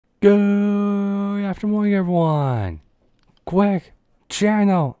Good afternoon, everyone. Quick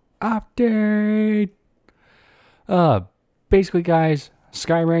channel update. Uh, Basically, guys,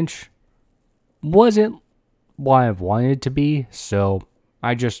 Skywrench wasn't what I wanted it to be, so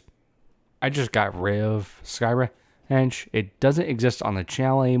I just got rid of Skywrench. It doesn't exist on the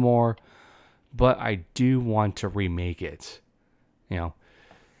channel anymore, but I do want to remake it. You know,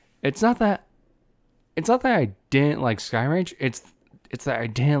 it's not that I didn't like Skywrench. It's that I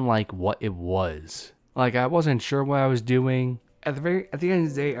didn't like what it was. Like, I wasn't sure what I was doing. At the end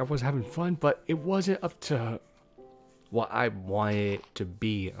of the day, I was having fun, but it wasn't up to what I wanted it to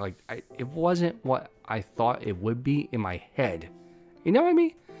be. Like, it wasn't what I thought it would be in my head. You know what I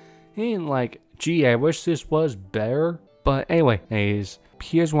mean? And like, gee, I wish this was better. But anyways,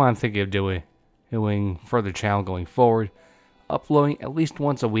 here's what I'm thinking of doing for the channel going forward. Uploading at least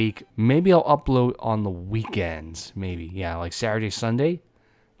once a week. Maybe I'll upload on the weekends. Maybe, yeah, like Saturday, Sunday,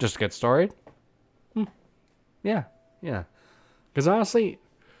 just to get started. Yeah. Because honestly,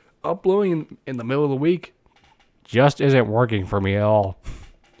 uploading in the middle of the week just isn't working for me at all.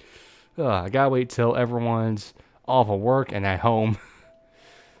 I gotta wait till everyone's off of work and at home.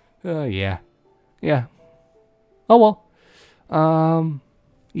 Yeah. Oh well.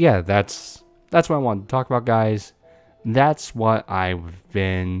 Yeah, that's what I wanted to talk about, guys. That's what I've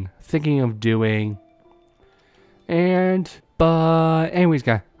been thinking of doing. But anyways,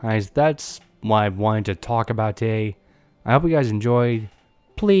 guys, that's what I wanted to talk about today. I hope you guys enjoyed.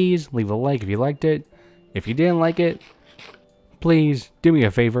 Please leave a like if you liked it. If you didn't like it, please do me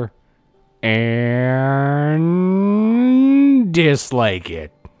a favor and dislike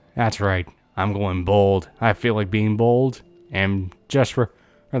it. That's right. I'm going bold. I feel like being bold. And just for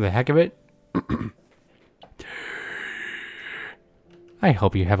the heck of it, I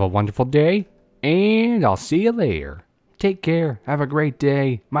hope you have a wonderful day, and I'll see you later. Take care. Have a great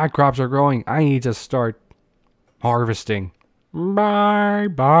day. My crops are growing. I need to start harvesting. Bye.